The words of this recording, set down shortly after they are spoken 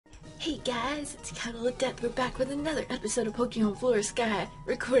Hey guys, it's Cuddle of Death. We're back with another episode of Pokemon Flora Sky,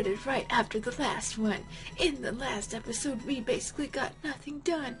 recorded right after the last one. In the last episode, we basically got nothing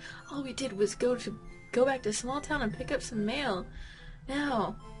done. All we did was go back to small town and pick up some mail.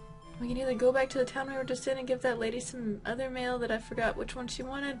 Now, we can either go back to the town we were just in and give that lady some other mail that I forgot which one she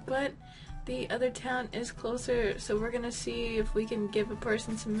wanted, but the other town is closer, so we're gonna see if we can give a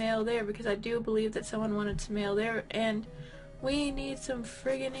person some mail there, because I do believe that someone wanted some mail there, and we need some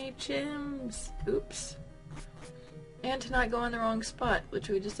friggin' HMs. Oops. And to not go in the wrong spot, which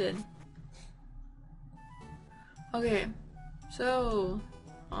we just did. Okay, so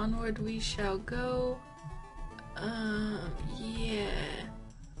onward we shall go. Yeah.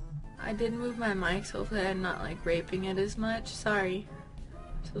 I did move my mic, so hopefully I'm not like raping it as much. Sorry.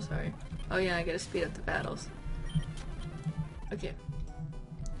 I'm so sorry. Oh yeah, I gotta speed up the battles. Okay.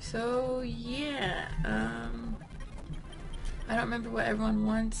 So yeah, I don't remember what everyone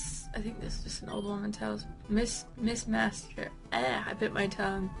wants. I think this is just an old woman's house. Miss Master. I bit my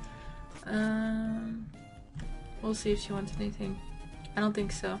tongue. We'll see if she wants anything. I don't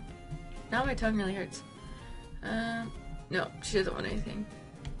think so. Now my tongue really hurts. No, she doesn't want anything.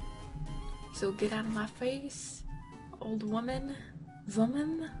 So get out of my face, old woman.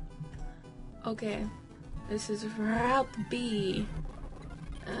 Woman? Okay. This is Route B.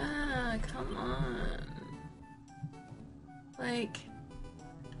 Come on. Like,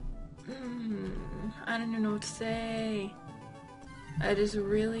 I don't even know what to say. I just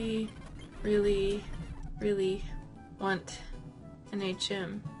really, really, really want an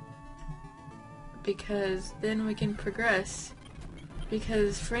HM. Because then we can progress.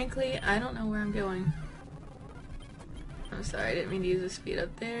 Because frankly, I don't know where I'm going. I'm sorry, I didn't mean to use the speed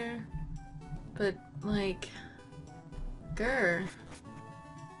up there. But, like, grr.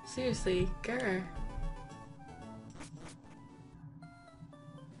 Seriously, grr.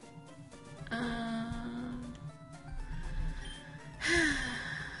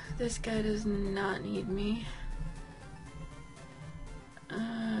 This guy does not need me.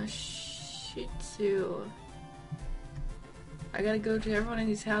 Shih Tzu. I gotta go to everyone in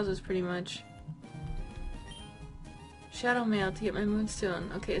these houses pretty much. Shadow Mail to get my Moonstone.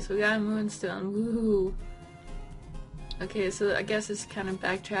 Okay, so we got a Moonstone. Woohoo! Okay, so I guess it's kind of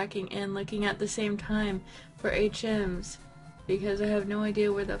backtracking and looking at the same time for HMs. Because I have no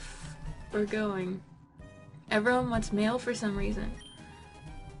idea where the we're going. Everyone wants mail for some reason.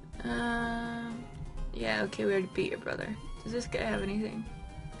 Yeah, okay, we already beat your brother. Does this guy have anything?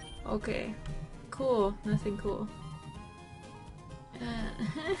 Okay. Cool. Nothing cool.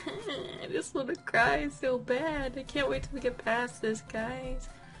 I just want to cry so bad. I can't wait till we get past this, guys.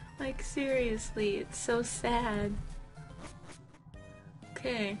 Like, seriously, it's so sad.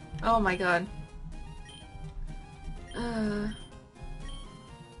 Okay. Oh my god.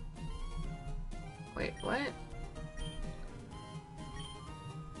 Wait, what?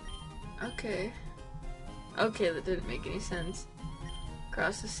 Okay. Okay, that didn't make any sense.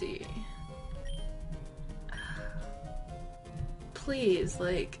 Across the sea. Please,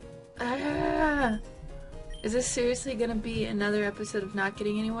 like... Is this seriously gonna be another episode of not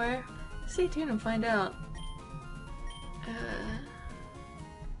getting anywhere? Stay tuned and find out. Oh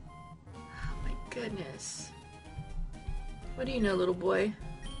my goodness. What do you know, little boy?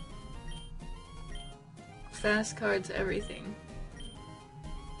 Fast cards, everything.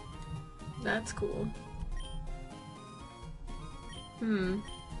 That's cool.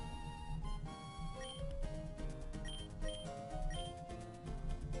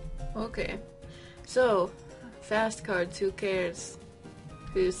 Okay. So, fast cards, who cares?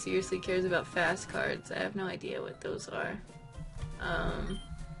 Who seriously cares about fast cards? I have no idea what those are.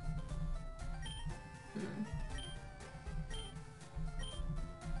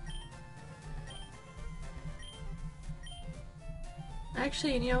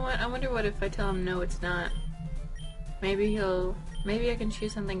 Actually, you know what? I wonder what if I tell him no, it's not. Maybe I can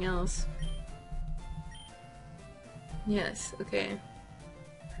choose something else. Yes, okay.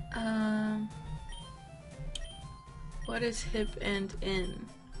 What is hip and in?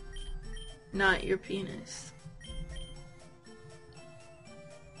 Not your penis.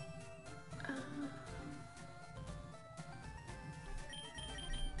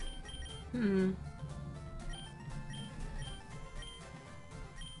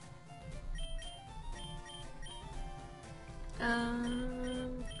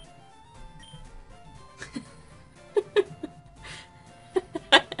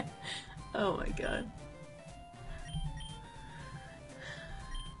 Oh my god.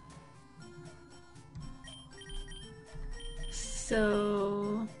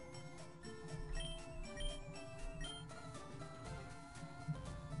 So...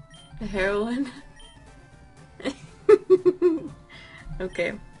 The heroine?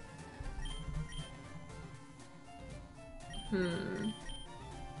 Okay.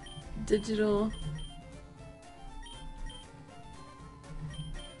 Digital.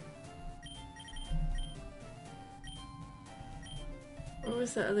 What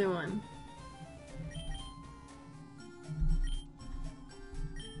was the other one?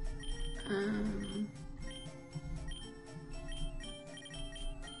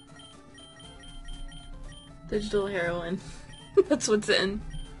 Digital Heroine. That's what's in.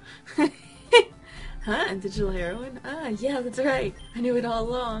 Huh? Digital Heroine? Ah, yeah, that's right. I knew it all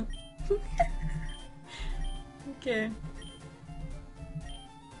along. Okay.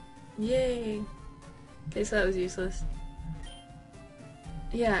 Yay. Okay, so that was useless.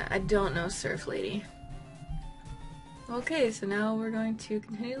 Yeah, I don't know Surf Lady. Okay, so now we're going to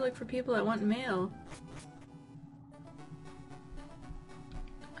continue to look for people that want mail.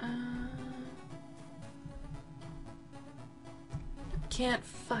 Can't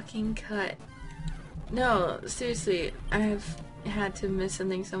fucking cut. No, seriously, I've had to miss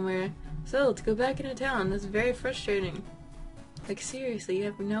something somewhere. So, to go back into town, that's very frustrating. Like, seriously, you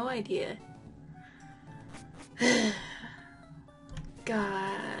have no idea.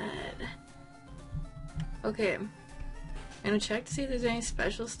 God. Okay. I'm gonna check to see if there's any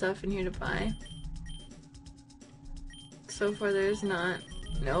special stuff in here to buy. So far there's not.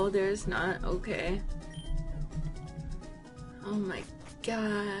 No, there's not. Okay. Oh my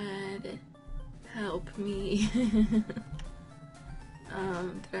god. Help me. Did I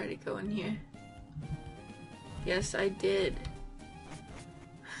already go in here? Yes, I did.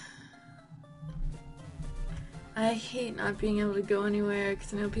 I hate not being able to go anywhere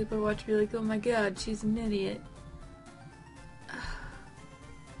because I know people are watching me like, oh my god, she's an idiot. I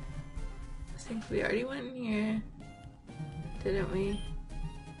think we already went in here. Didn't we?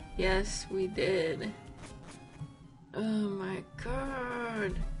 Yes, we did. Oh my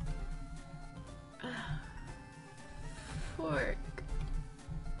god. Fork.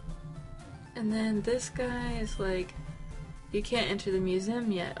 And then this guy is like, you can't enter the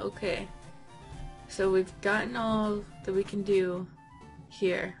museum yet. Okay. So we've gotten all that we can do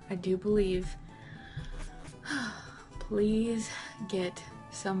here, I do believe. Please get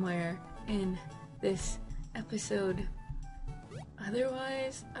somewhere in this episode.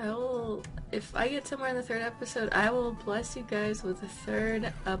 Otherwise, if I get somewhere in the third episode, I will bless you guys with a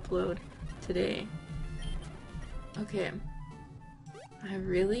third upload today. Okay. I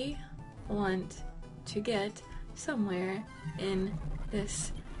really want to get somewhere in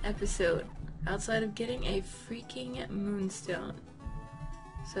this episode outside of getting a freaking moonstone.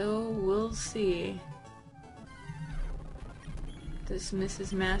 So we'll see. This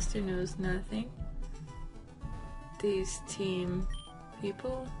Mrs. Master knows nothing. These team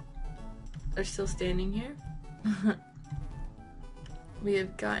people are still standing here. We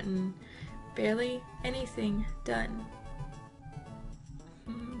have gotten barely anything done.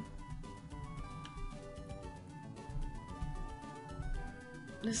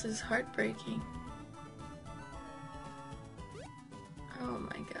 This is heartbreaking. Oh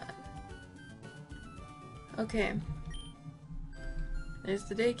my god. Okay. There's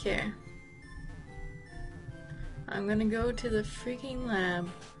the daycare. I'm gonna go to the freaking lab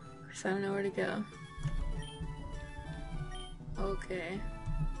because I don't know where to go. Okay.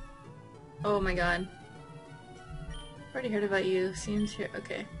 Oh my god. Already heard about you. Seems here.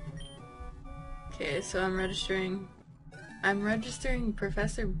 Okay. Okay, so I'm registering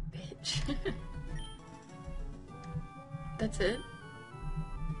Professor Bitch. That's it?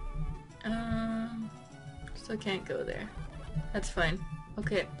 Still can't go there. That's fine.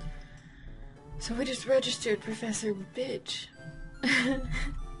 Okay. So we just registered Professor Bitch.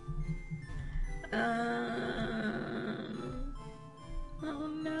 Oh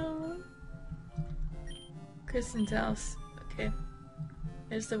no. Kristen's house. Okay.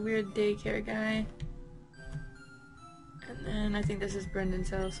 There's the weird daycare guy. And then I think this is Brendan's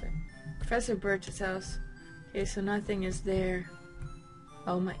house. Or Professor Birch's house. Okay, so nothing is there.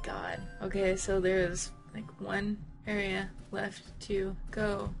 Oh my god. Okay, so there's like one area left to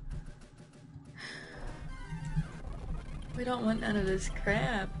go. We don't want none of this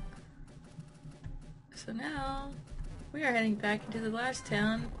crap. So now we are heading back into the last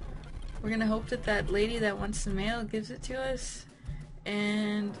town. We're gonna hope that that lady that wants the mail gives it to us.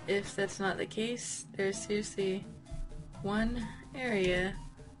 And if that's not the case, there's seriously one area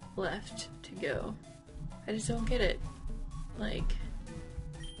left to go. I just don't get it. Like,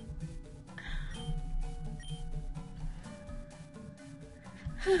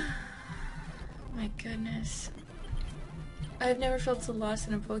 my goodness. I've never felt so lost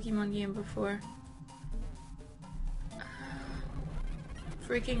in a Pokemon game before.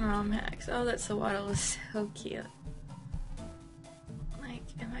 Freaking ROM hacks. Oh, that Sawaddle is so cute. Like,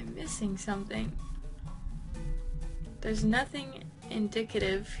 am I missing something? There's nothing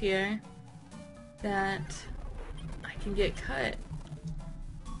indicative here that I can get cut.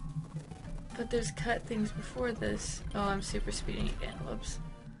 But there's cut things before this. Oh, I'm super speeding again. Whoops.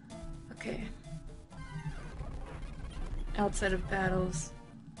 Okay. Outside of battles.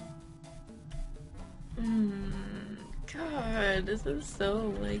 God, this is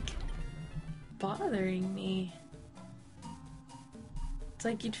so, like, bothering me. It's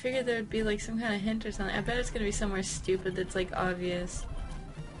like you'd figure there'd be, like, some kind of hint or something. I bet it's gonna be somewhere stupid that's, like, obvious.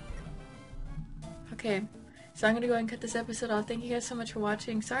 Okay, so I'm gonna go ahead and cut this episode off. Thank you guys so much for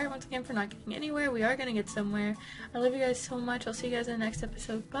watching. Sorry once again for not getting anywhere. We are gonna get somewhere. I love you guys so much. I'll see you guys in the next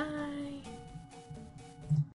episode. Bye!